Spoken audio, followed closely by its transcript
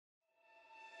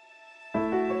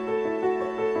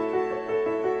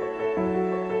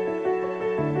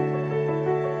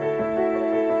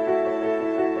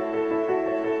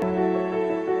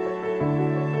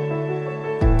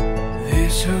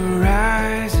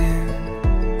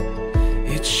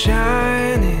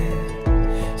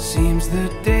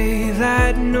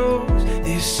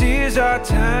is our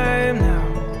time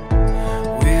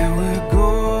now, where we're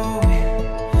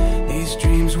going, these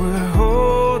dreams we're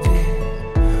holding.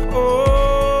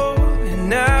 Oh, and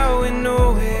now we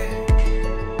know it.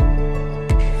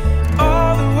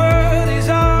 All the world is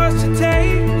ours to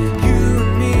take. You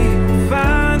and me will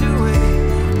find a way.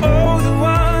 Oh, the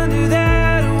wonder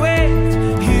that awaits.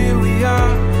 Here we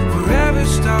are, forever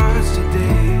starts today.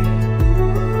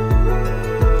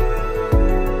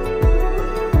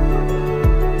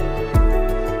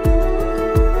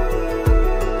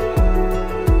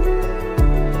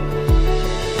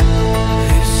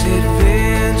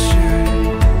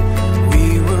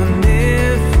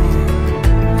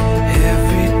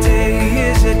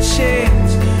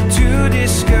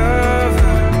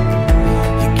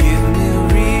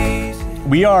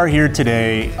 We are here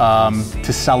today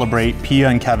to celebrate Pia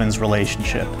and Kevin's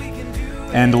relationship,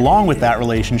 and along with that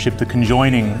relationship, the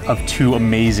conjoining of two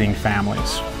amazing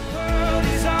families.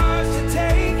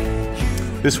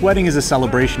 This wedding is a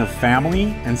celebration of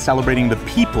family and celebrating the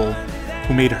people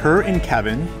who made her and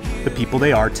Kevin the people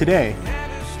they are today.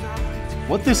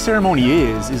 What this ceremony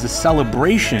is a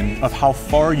celebration of how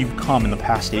far you've come in the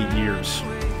past 8 years,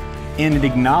 and an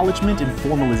acknowledgement and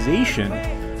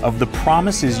formalization of the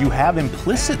promises you have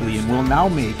implicitly and will now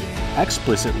make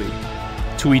explicitly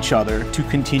to each other to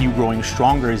continue growing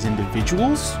stronger as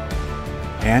individuals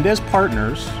and as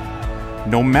partners,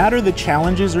 no matter the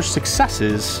challenges or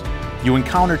successes you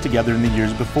encounter together in the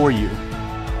years before you.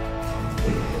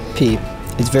 P,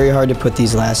 it's very hard to put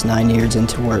these last 9 years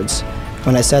into words.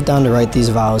 When I sat down to write these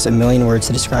vows, a million words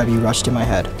to describe you rushed to my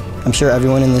head. I'm sure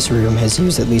everyone in this room has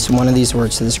used at least one of these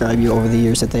words to describe you over the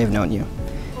years that they have known you.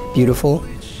 Beautiful,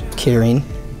 caring,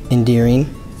 endearing,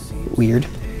 weird,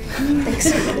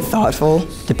 thoughtful,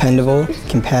 dependable,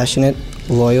 compassionate,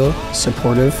 loyal,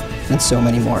 supportive, and so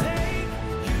many more.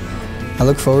 I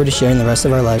look forward to sharing the rest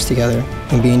of our lives together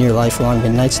and being your lifelong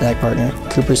midnight snack partner,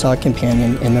 Cooper's Hawk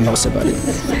companion, and mimosa buddy.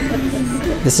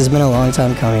 This has been a long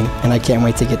time coming, and I can't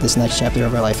wait to get this next chapter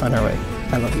of our life on our way.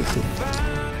 I love you, Pete.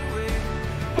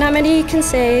 Not many can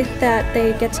say that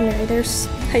they get to marry their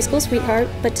high school sweetheart,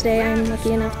 but today I'm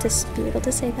lucky enough to be able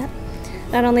to say that.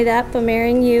 Not only that, but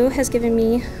marrying you has given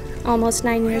me almost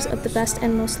 9 years of the best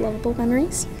and most lovable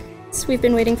memories. So we've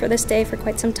been waiting for this day for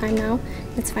quite some time now.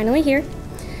 It's finally here.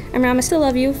 I promise to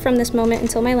love you from this moment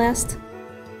until my last.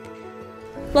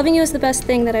 Loving you is the best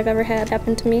thing that I've ever had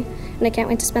happen to me, and I can't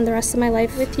wait to spend the rest of my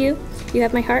life with you. You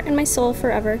have my heart and my soul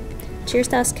forever. Cheers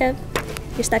to us, Kev.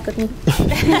 You're stuck with me.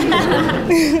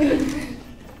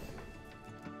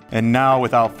 And now,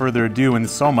 without further ado and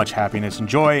so much happiness and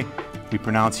joy, we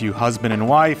pronounce you husband and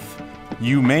wife.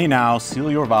 You may now seal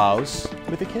your vows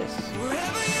with a kiss.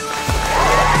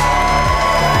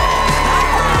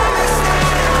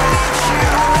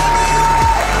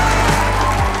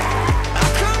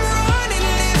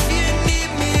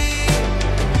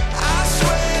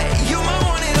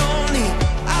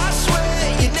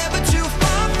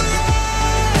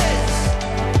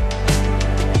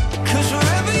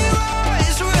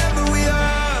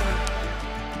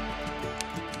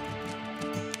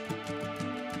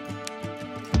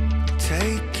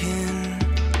 Taking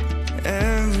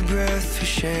every breath we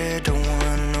share, don't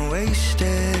wanna waste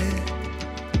it.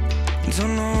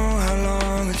 Don't know how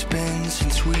long it's been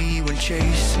since we went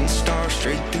chasing stars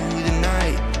straight through the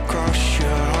night. Cross your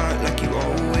heart like you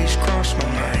always cross my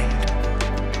mind.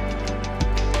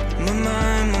 My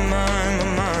mind, my mind, my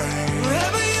mind.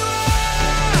 Wherever you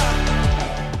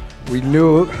are. We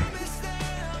knew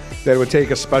that it would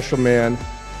take a special man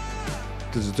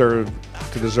to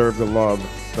deserve the love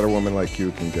that a woman like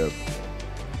you can give.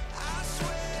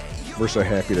 We're so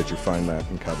happy that you find that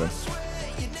in Kevin.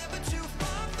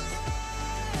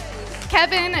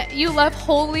 Kevin, you love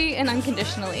wholly and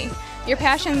unconditionally. Your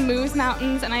passion moves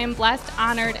mountains, and I am blessed,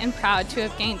 honored, and proud to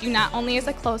have gained you not only as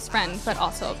a close friend, but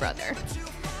also a brother.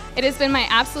 It has been my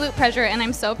absolute pleasure, and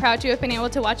I'm so proud to have been able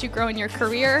to watch you grow in your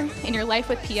career, in your life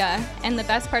with Pia, and the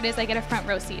best part is I get a front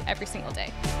row seat every single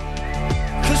day.